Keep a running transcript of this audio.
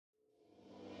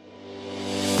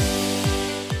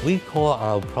We call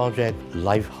our project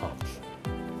Life Hubs,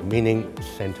 meaning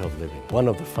center of living. One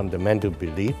of the fundamental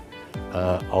beliefs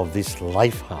of this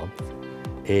Life Hub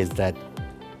is that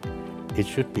it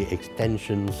should be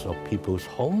extensions of people's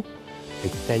home,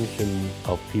 extension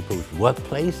of people's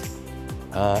workplace,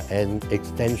 and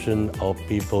extension of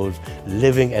people's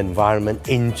living environment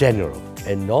in general.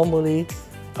 And normally,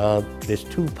 there's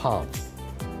two parts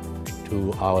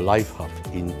to our Life Hub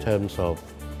in terms of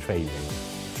training.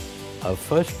 Our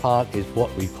first part is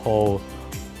what we call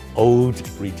old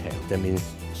retail. That means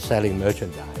selling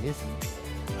merchandise,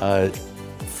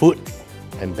 food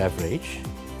and beverage,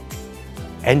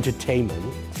 entertainment.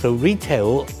 So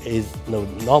retail is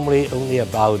normally only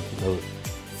about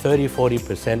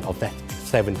 30–40% of that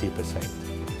 70%.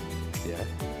 Yeah.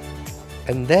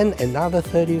 And then another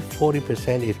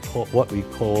 30–40% is what we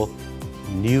call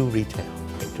new retail.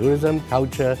 So tourism,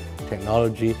 culture,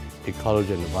 technology,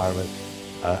 ecology and environment,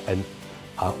 and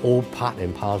are all part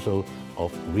and parcel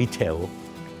of retail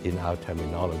in our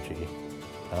terminology.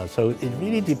 So it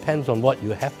really depends on what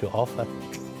you have to offer,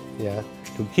 yeah,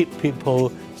 to keep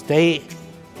people stay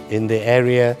in the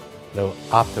area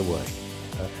after work,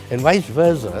 and vice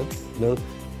versa,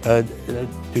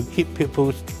 to keep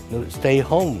people stay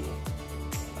home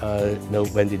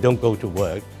when they don't go to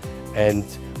work, and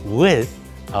with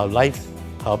our Life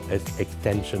Hub as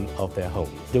extension of their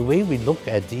home. The way we look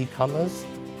at e-commerce,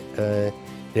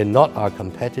 they're not our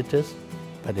competitors,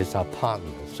 but it's our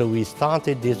partners. So we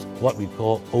started this, what we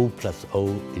call O+O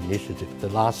Initiative. The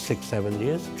last 6–7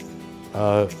 years,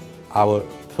 our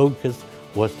focus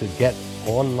was to get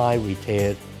online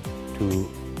retail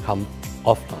to come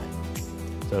offline.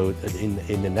 So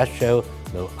in a nutshell,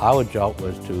 our job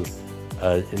was to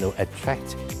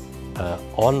attract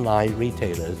online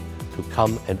retailers to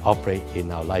come and operate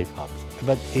in our Life Hubs.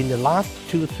 But in the last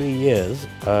 2–3 years,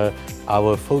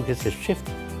 our focus has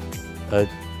shifted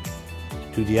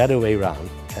to the other way around,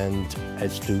 and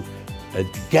as to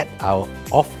get our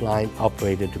offline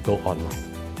operator to go online.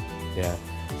 Yeah.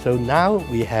 So now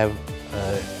we have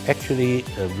actually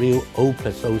a real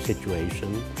O+O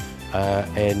situation,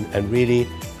 and really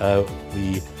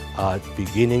we are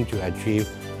beginning to achieve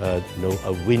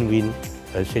a win-win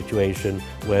situation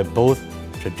where both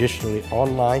traditionally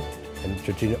online and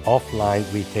traditionally offline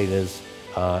retailers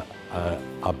are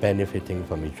benefiting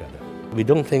from each other. We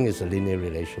don't think it's a linear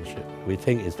relationship. We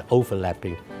think it's the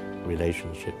overlapping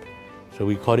relationship. So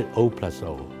we call it O+O.